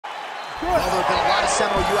Well, there have been a lot of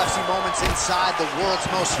seminal UFC moments inside the world's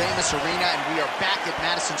most famous arena, and we are back at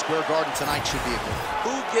Madison Square Garden tonight. Should be a good one.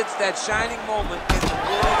 Who gets that shining moment in the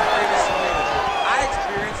world's famous arena? I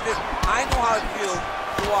experienced it. I know how it feels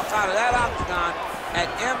to walk out of that octagon at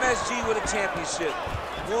MSG with a championship.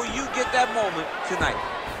 Will you get that moment tonight?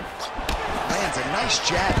 Lands a nice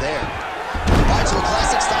jab there. All right, so a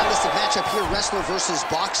classic stylistic matchup here, wrestler versus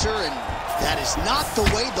boxer, and that is not the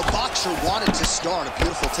way the boxer wanted to start. A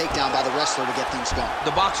beautiful takedown by the wrestler to get things going.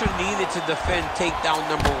 The boxer needed to defend takedown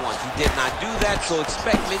number 1. He did not do that, so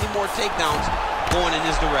expect many more takedowns going in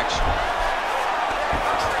his direction.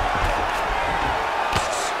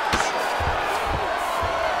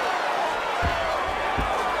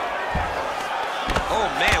 Oh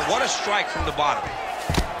man, what a strike from the bottom.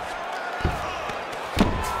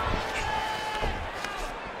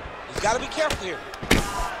 He's got to be careful here.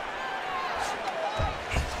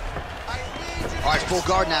 All right, full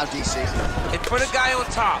guard now, DC. And for the guy on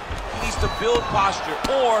top, he needs to build posture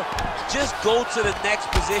or just go to the next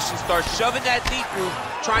position. Start shoving that knee through,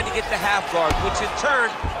 trying to get the half guard, which in turn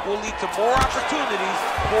will lead to more opportunities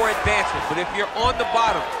for advancement. But if you're on the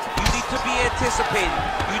bottom, you need to be anticipating.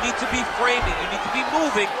 You need to be framing. You need to be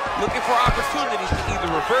moving, looking for opportunities to either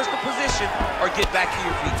reverse the position or get back to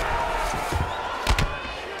your feet.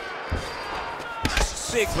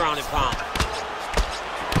 Big ground and pound.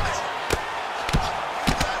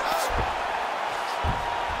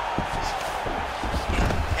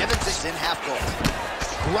 In half guard.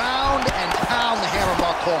 Ground and pound, the hammer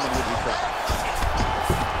Mark Coleman would be proud.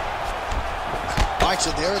 All right, so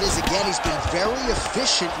there it is again. He's been very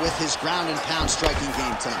efficient with his ground and pound striking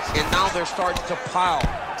game tonight. And now they're starting to pile.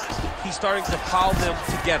 He's starting to pile them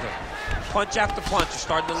together. Punch after punch is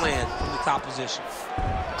starting to land in the top position.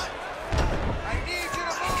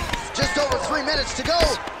 Just over 3 minutes to go.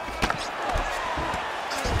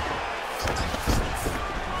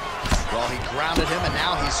 Well, he grounded him, and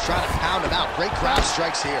now he's trying to pound him out. Great ground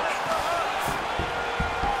strikes here.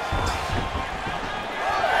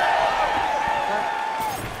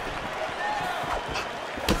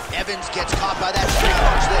 Evans gets caught by that straight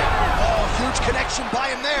punch there. Oh, huge connection by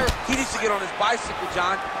him there. He needs to get on his bicycle,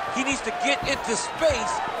 John. He needs to get into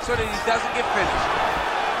space so that he doesn't get finished.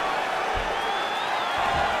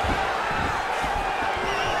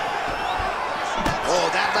 Oh,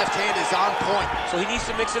 that left hand is on point. So he needs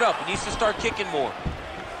to mix it up. He needs to start kicking more.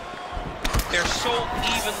 They're so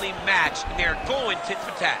evenly matched, and they're going tit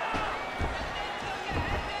for tat.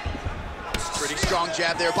 Pretty strong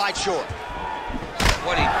jab there by Short.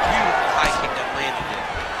 What a beautiful high kick that landed there.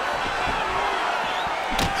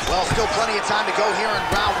 Well, still plenty of time to go here in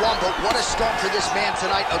round 1, but what a start for this man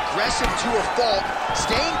tonight. Aggressive to a fault.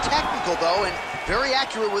 Staying technical, though, and very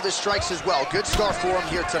accurate with his strikes as well. Good start for him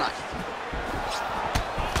here tonight.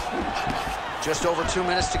 Just over 2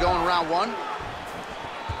 minutes to go in round 1.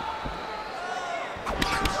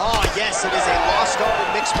 Oh, yes, it is a lost art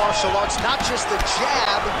in mixed martial arts. Not just the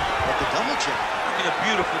jab, but the double jab. I mean, a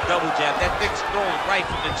beautiful double jab. That thing's throwing right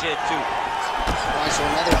from the chin, too. All right, so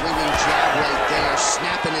another ringing jab right there,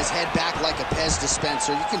 snapping his head back like a Pez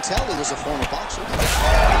dispenser. You can tell he was a former boxer.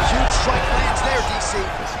 Huge strike lands there, DC.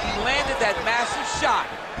 He landed that massive shot.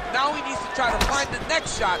 Now he needs to try to find the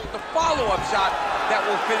next shot, the follow-up shot that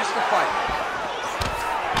will finish the fight.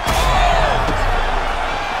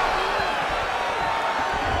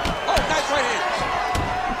 Oh, nice right hand.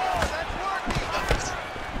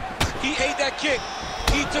 He ate that kick.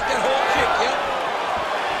 He took that whole kick, yeah.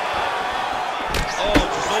 Oh,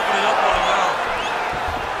 just opening up on him now.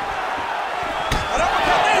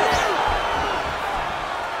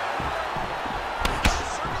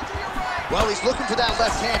 Well, he's looking for that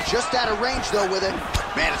left hand, just out of range, though, with it.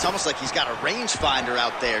 Man, it's almost like he's got a rangefinder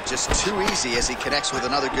out there, just too easy as he connects with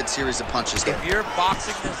another good series of punches there. If you're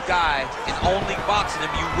boxing this guy and only boxing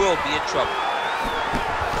him, you will be in trouble.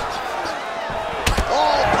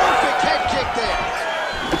 Oh, perfect head kick there.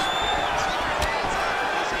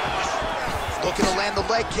 Looking to land the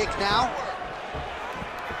leg kick now.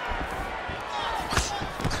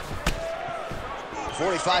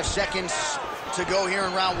 "45 seconds to go here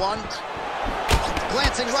in round 1.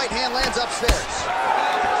 Glancing right hand lands upstairs.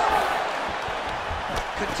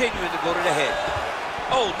 Continuing to go to the head.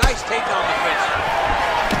 Oh, nice takedown defense.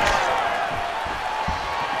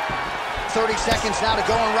 30 seconds now to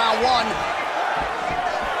go in round 1.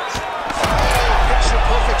 Oh, picture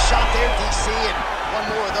perfect shot there, DC, and one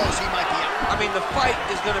more of those, he might be out. I mean, the fight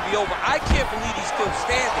is going to be over. I can't believe he's still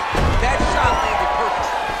standing. That shot landed perfect.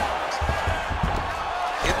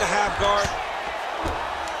 In the half guard.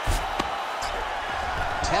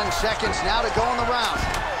 10 seconds now to go in the round.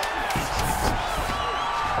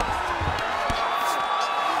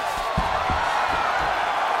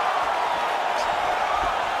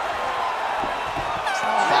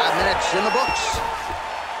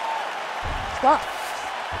 Stop.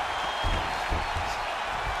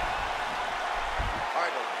 All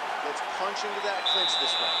right, let's punch into that clinch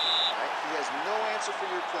this round. All right? He has no answer for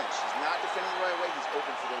your clinch. He's not defending the right way. He's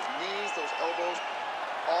open for those knees, those elbows.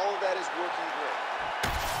 All of that is working great.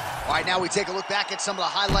 All right, now we take a look back at some of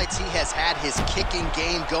the highlights. He has had his kicking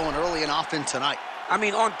game going early and often tonight. I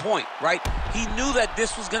mean, on point, right? He knew that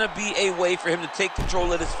this was going to be a way for him to take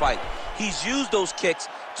control of this fight. He's used those kicks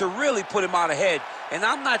to really put him out ahead, and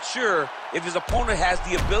I'm not sure if his opponent has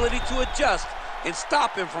the ability to adjust and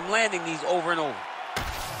stop him from landing these over and over.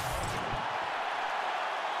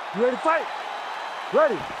 You ready to fight?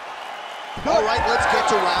 Ready. All right, let's get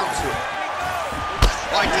to round two.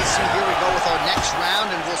 All right, DC, here we go with our next round,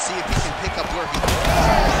 and we'll see if he can pick up where he goes.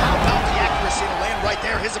 How about the accuracy to land right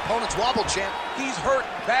there? His opponent's wobble, champ. He's hurt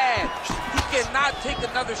bad. He cannot take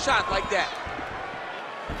another shot like that.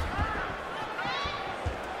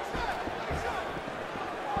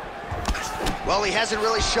 Well, he hasn't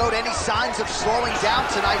really showed any signs of slowing down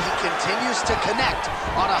tonight. He continues to connect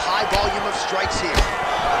on a high volume of strikes here.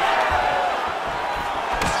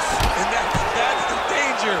 And that's the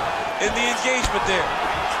danger in the engagement there.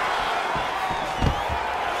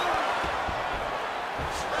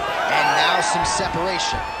 And now some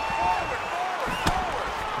separation.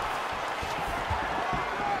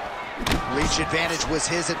 Reach advantage was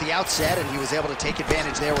his at the outset, and he was able to take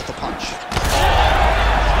advantage there with the punch.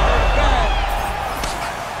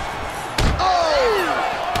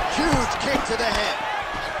 Huge kick to the head.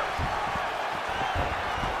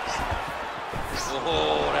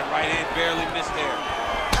 Oh, that right hand barely missed there.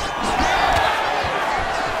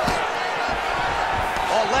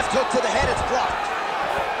 Oh, left hook to the head, it's blocked.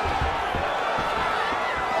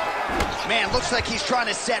 Man, looks like he's trying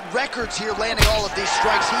to set records here, landing all of these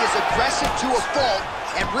strikes. He is aggressive to a fault,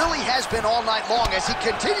 and really has been all night long as he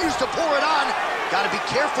continues to pour it on. Got to be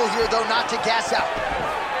careful here, though, not to gas out.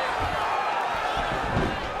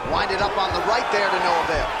 Winded up on the right there to no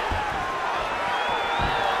avail.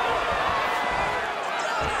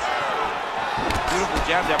 Beautiful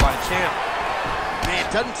jab there by the champ. Man,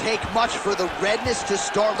 it doesn't take much for the redness to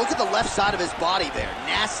start. Look at the left side of his body there.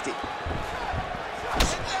 Nasty.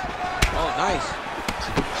 Oh, nice.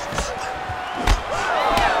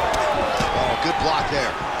 Oh, good block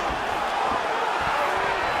there.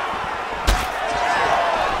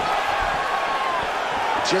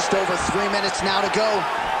 Just over 3 minutes now to go.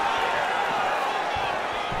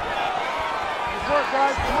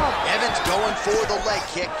 Guys, come on. Evans going for the leg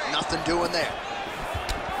kick. Nothing doing there.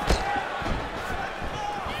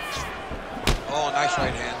 Oh, nice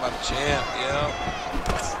right hand by the champ, yeah.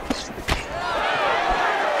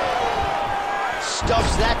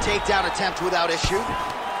 Stuffs that takedown attempt without issue.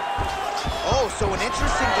 Oh, so an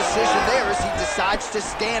interesting decision there as he decides to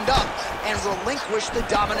stand up and relinquish the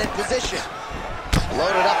dominant position.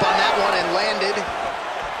 Loaded up on that one and landed.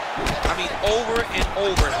 I mean, over and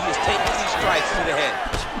over, he is taking these strikes to the head.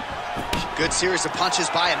 Good series of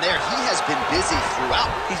punches by him there. He has been busy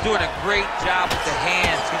throughout. He's doing a great job with the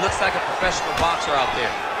hands. He looks like a professional boxer out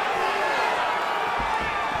there.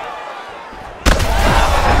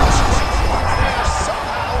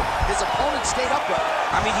 Somehow, his opponent stayed upright.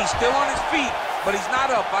 I mean, he's still on his feet, but he's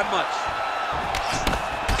not up by much.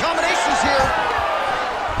 Combinations here.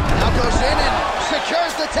 Now goes in and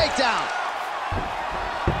secures the takedown.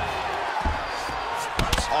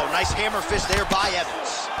 Oh, nice hammer fist there by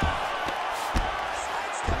Evans.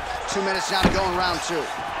 2 minutes now to go in round two.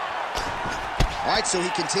 All right, so he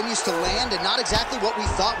continues to land, and not exactly what we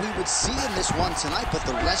thought we would see in this one tonight, but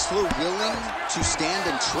the wrestler willing to stand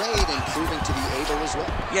and trade and proving to be able as well.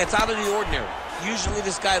 Yeah, it's out of the ordinary. Usually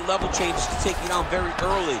this guy level changes to take you down very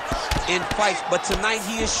early in fights, but tonight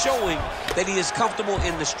he is showing that he is comfortable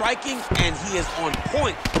in the striking, and he is on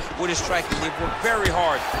point with his striking. They've worked very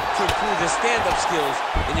hard to improve his stand-up skills,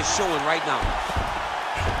 and it's showing right now.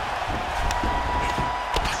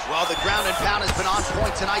 Well, the ground and pound has been on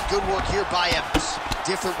point tonight. Good work here by Evans.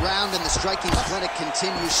 Different round and the striking clinic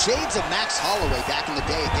continues. Shades of Max Holloway back in the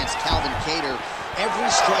day against Calvin Kattar.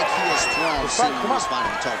 Every strike he has thrown seemingly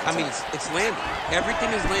responding to target. I mean, it's landing.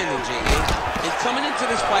 Everything is landing, J.A. And coming into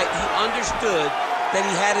this fight, he understood that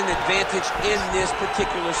he had an advantage in this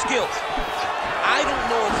particular skill. I don't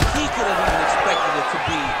know if he could have even expected it to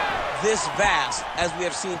be this vast as we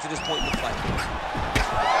have seen to this point in the fight.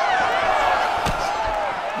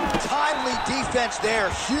 Timely defense there.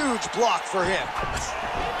 Huge block for him.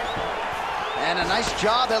 And a nice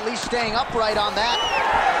job at least staying upright on that.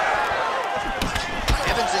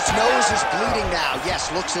 Evans' nose is bleeding now.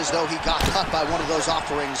 Yes, looks as though he got cut by one of those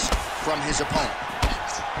offerings from his opponent.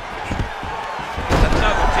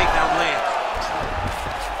 Another takedown land.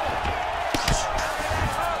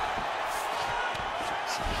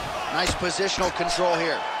 Nice positional control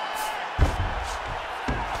here.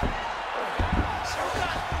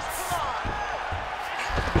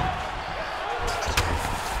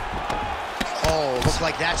 Oh, looked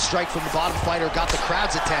like that strike from the bottom fighter got the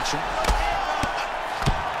crowd's attention.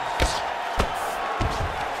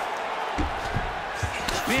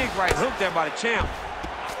 Big right hook there by the champ.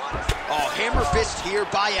 Oh, hammer fist here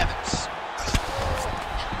by Evans.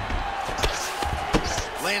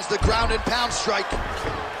 Lands the ground and pound strike.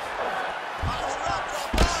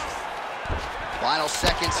 Final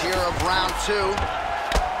seconds here of round 2.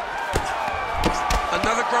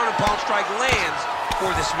 Another ground and pound strike lands for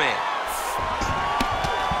this man.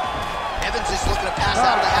 Evans is looking to pass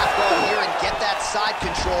out of the half guard here and get that side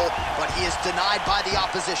control, but he is denied by the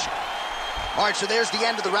opposition. All right, so there's the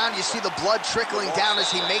end of the round. You see the blood trickling down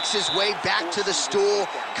as he makes his way back to the stool.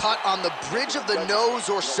 Cut on the bridge of the nose,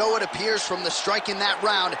 or so it appears from the strike in that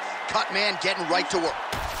round. Cut man getting right to work.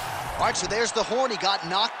 All right, so there's the horn. He got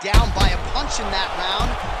knocked down by a punch in that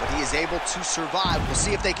round, but he is able to survive. We'll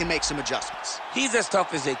see if they can make some adjustments. He's as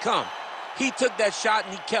tough as they come. He took that shot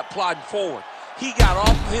and he kept plodding forward. He got off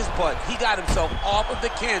of his butt. He got himself off of the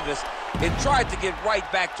canvas and tried to get right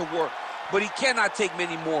back to work. But he cannot take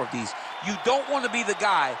many more of these. You don't want to be the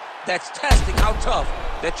guy that's testing how tough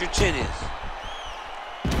that your chin is.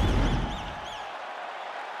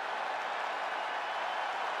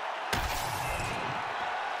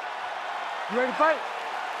 You ready to fight?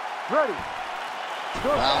 Ready. Go.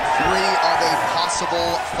 Round 3 of a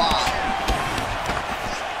possible 5.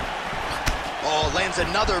 Oh, lands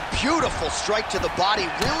another beautiful strike to the body,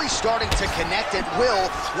 really starting to connect at will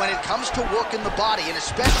when it comes to working the body, and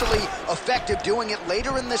especially effective doing it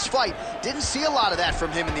later in this fight. Didn't see a lot of that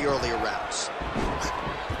from him in the earlier rounds.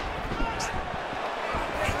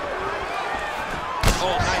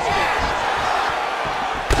 Oh, nice kick.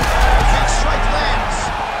 Big strike lands.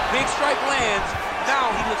 Big strike lands.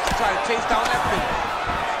 Now he looks to try to chase down that finish.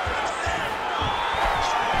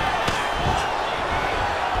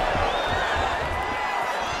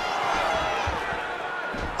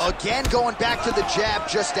 Again, going back to the jab,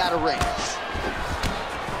 just out of range.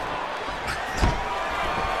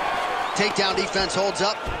 Takedown defense holds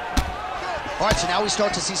up. All right, so now we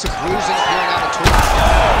start to see some bruising appearing on the torso.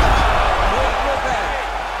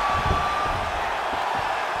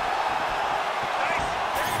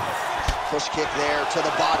 Push kick there to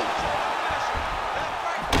the body.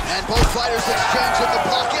 And both fighters exchange in the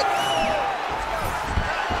pocket.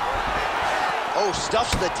 Oh,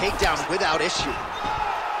 stuffs the takedown without issue.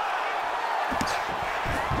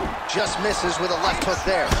 Just misses with a left hook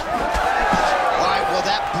there. All right, well,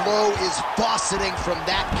 that blow is bossing from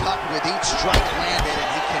that cut with each strike landed, and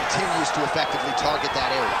he continues to effectively target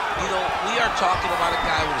that area. You know, we are talking about a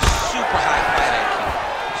guy with a super high fight IQ.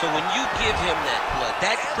 So when you give him that blood,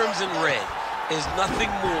 that crimson red is nothing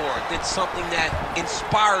more than something that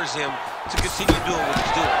inspires him to continue doing what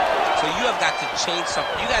he's doing. So you have got to change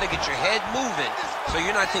something. You got to get your head moving so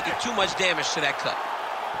you're not taking too much damage to that cut.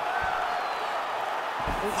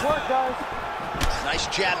 Good work, guys. Nice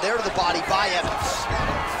jab there to the body by Evans.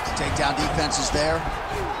 Takedown defense is there.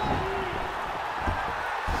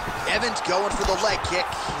 Evans going for the leg kick.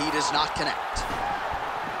 He does not connect.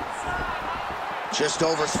 Just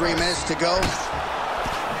over 3 minutes to go.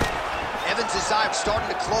 Evans' eye starting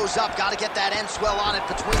to close up. Got to get that end swell on it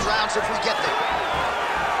between rounds if we get there.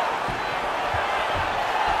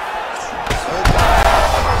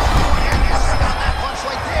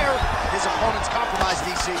 His opponent's compromised,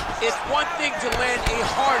 DC. It's one thing to land a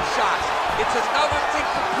hard shot. It's another thing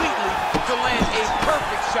completely to land a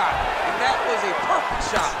perfect shot. And that was a perfect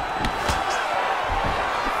shot.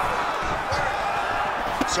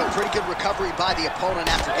 So pretty good recovery by the opponent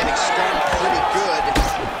after getting stunned pretty good.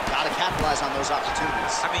 Got to capitalize on those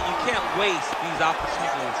opportunities. I mean, you can't waste these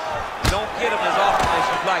opportunities. You don't get them as often as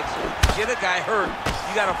you'd like. So if you get a guy hurt,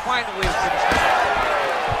 you got to find a way to finish him.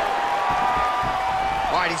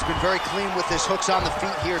 All right, he's been very clean with his hooks on the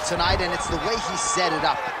feet here tonight, and it's the way he set it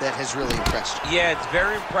up that has really impressed you. Yeah, it's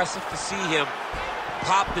very impressive to see him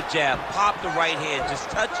pop the jab, pop the right hand,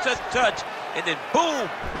 just touch, touch, touch, and then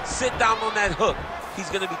boom, sit down on that hook.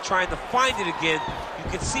 He's going to be trying to find it again.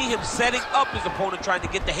 You can see him setting up his opponent, trying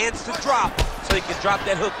to get the hands to drop so he can drop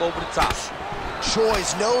that hook over the top.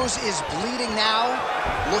 Choi's nose is bleeding now.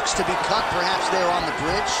 Looks to be cut, perhaps there on the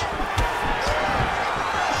bridge.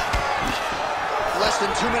 Less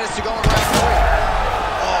than 2 minutes to go in round 3.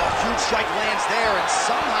 Oh, huge strike lands there, and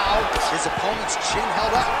somehow his opponent's chin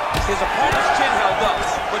held up. His opponent's chin held up,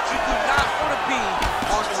 but you do not want to be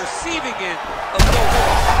on the receiving end of those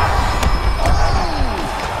hooks.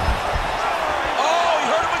 Oh, he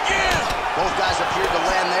hurt him again. Both guys appeared to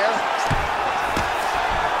land there.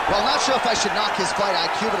 Well, not sure if I should knock his fight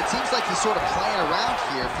IQ, but it seems like he's sort of playing around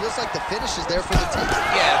here. Feels like the finish is there for the team.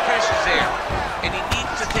 Yeah, the finish is there. And he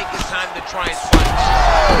needs to take his time to try and punch.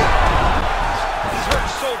 He's hurt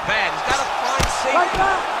so bad. He's got to find safety,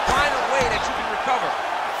 find a way that you can recover.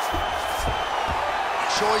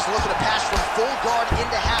 Choi's looking to pass from full guard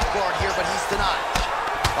into half guard here, but he's denied.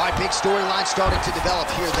 All right, big storyline starting to develop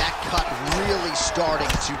here. That cut really starting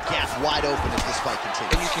to get wide open as this fight continues.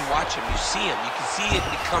 And you can watch him, you see him. You can see it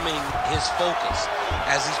becoming his focus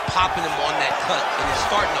as he's popping him on that cut. And it's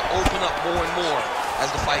starting to open up more and more as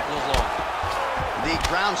the fight goes on. The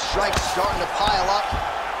ground strikes starting to pile up.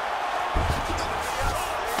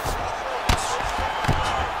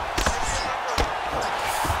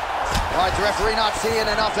 All right, the referee not seeing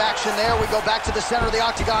enough action there. We go back to the center of the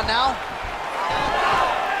octagon now.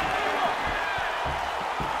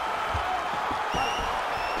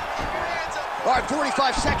 All right,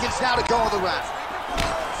 45 seconds now to go in the round.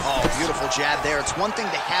 Oh, beautiful jab there. It's one thing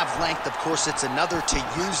to have length. Of course, it's another to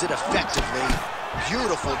use it effectively.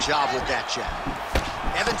 Beautiful job with that jab.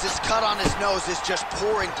 Evans' cut on his nose is just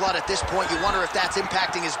pouring blood at this point. You wonder if that's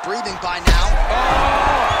impacting his breathing by now.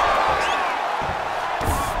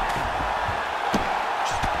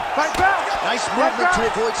 Fight back! Nice movement to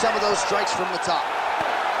avoid some of those strikes from the top.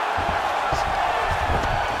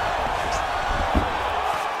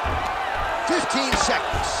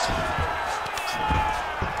 Seconds.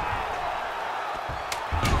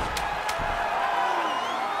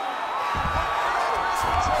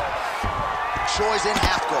 Choi's in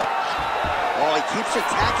half guard. Oh, he keeps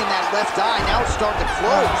attacking that left eye. Now it's starting to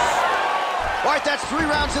close. All right, that's 3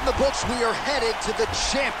 rounds in the books. We are headed to the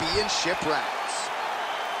championship rounds.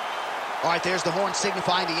 All right, there's the horn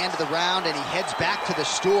signifying the end of the round, and he heads back to the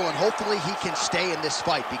stool, and hopefully he can stay in this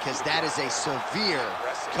fight because that is a severe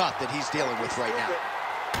cut that he's dealing with right now.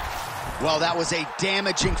 Well, that was a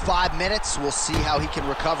damaging 5 minutes. We'll see how he can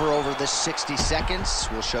recover over this 60 seconds.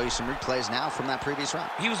 We'll show you some replays now from that previous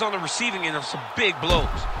round. He was on the receiving end of some big blows,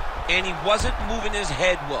 and he wasn't moving his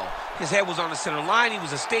head well. His head was on the center line. He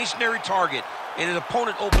was a stationary target, and his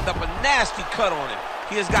opponent opened up a nasty cut on him.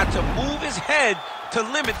 He has got to move his head to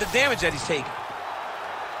limit the damage that he's taking.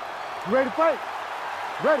 You ready to fight?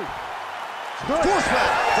 Ready. Fourth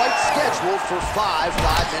round. Fight scheduled for 5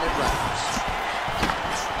 5-minute rounds.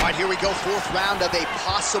 All right, here we go. 4th round of a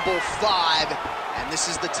possible 5. And this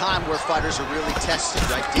is the time where fighters are really tested,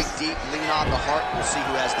 right? Dig deep, lean on the heart. We'll see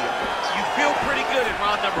who has the upper. You feel pretty good in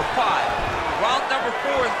round number 5. Round number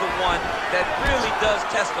 4 is the one that really does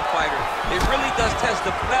test the fighter. It really does test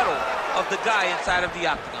the mettle of the guy inside of the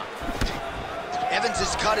octagon.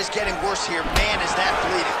 Evans' cut is getting worse here. Man, is that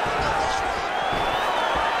bleeding.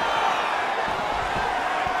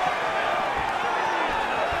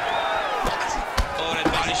 Oh,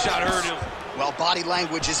 that body shot hurt him. Well, body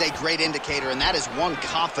language is a great indicator, and that is one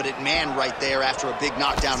confident man right there after a big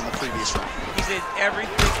knockdown in the previous round. He did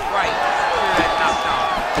everything right after that knockdown.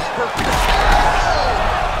 It's perfect.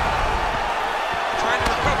 Trying to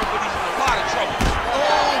recover, but he's in a lot of trouble.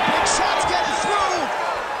 Oh, big shots getting through.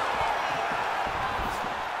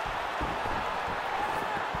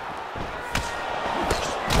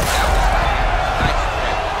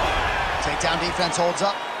 Takedown defense holds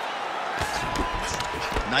up.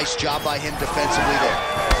 Nice job by him defensively there.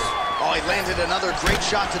 Oh, he landed another great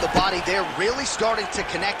shot to the body there. Really starting to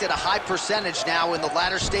connect at a high percentage now in the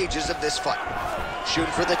latter stages of this fight.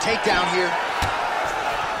 Shooting for the takedown here.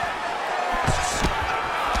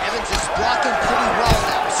 Evans is blocking pretty well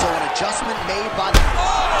now, so an adjustment made by the...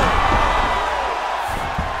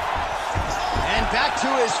 And back to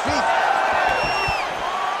his feet.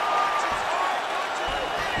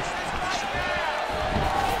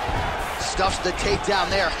 Stuffs the takedown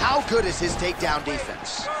there. How good is his takedown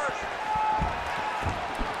defense?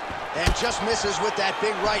 And just misses with that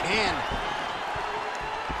big right hand.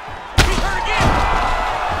 He's hurt again.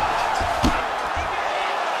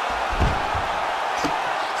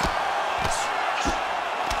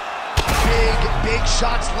 Big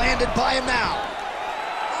shots landed by him now.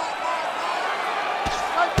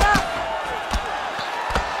 Like that.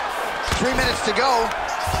 3 minutes to go.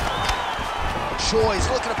 Choi's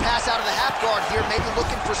looking to pass out of the half guard here, maybe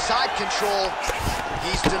looking for side control.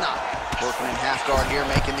 He's denied. Working in half guard here,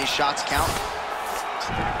 making these shots count.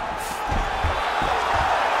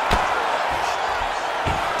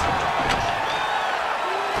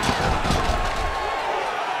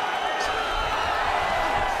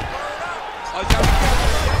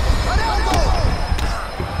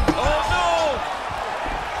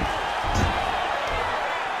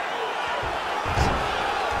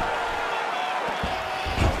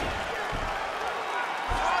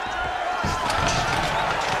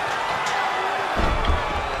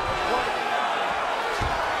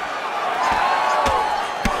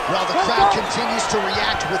 continues to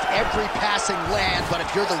react with every passing land, but if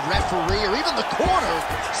you're the referee or even the corner,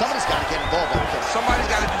 somebody's got to get involved. Somebody's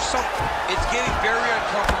got to do something. It's getting very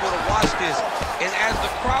uncomfortable to watch this. And as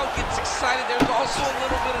the crowd gets excited, there's also a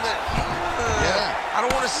little bit of that. I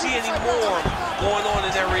don't want to see any more going on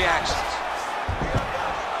in their reactions.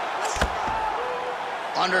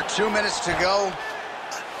 Under 2 minutes to go.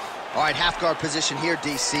 All right, half guard position here,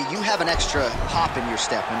 DC. You have an extra hop in your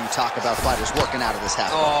step when you talk about fighters working out of this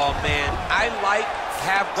half guard. Oh, man. I like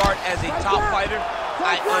half guard as a top fighter.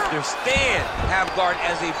 I understand half guard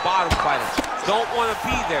as a bottom fighter. Don't want to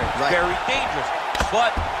be there. Right. Very dangerous.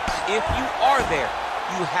 But if you are there,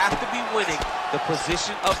 you have to be winning the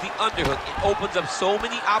position of the underhook. It opens up so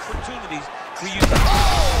many opportunities for you to...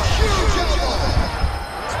 Oh, huge elbow!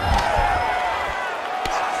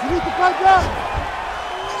 You need to fight down.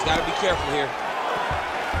 He's got to be careful here.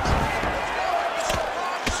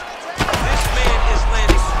 This man is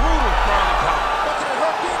landing brutal ground and pound. Looking at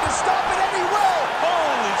hook in to stop it, and he will!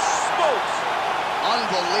 Holy smokes!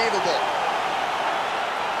 Unbelievable.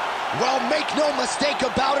 Well, make no mistake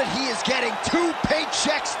about it, he is getting 2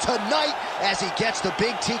 paychecks tonight as he gets the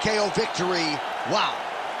big TKO victory. Wow.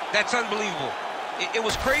 That's unbelievable. It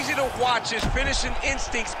was crazy to watch his finishing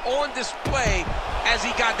instincts on display as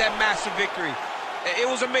he got that massive victory. It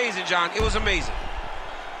was amazing, John. It was amazing.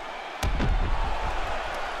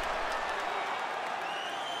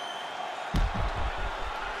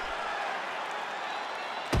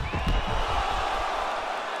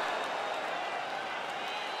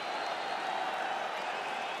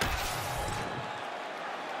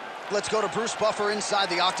 Let's go to Bruce Buffer inside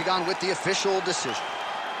the octagon with the official decision.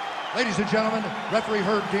 Ladies and gentlemen, referee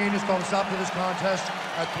Herb Dean has called a stop to this contest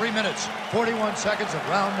at 3 minutes, 41 seconds of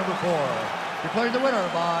round number 4. Declaring the winner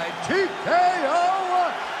by TKO,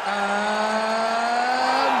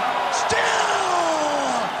 and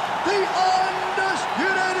still the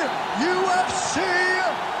undisputed UFC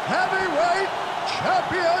heavyweight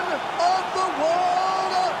champion of the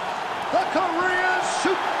world, the Korean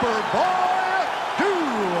Superboy,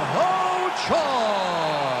 Choi.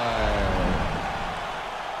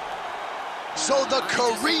 So the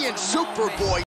Korean Superboy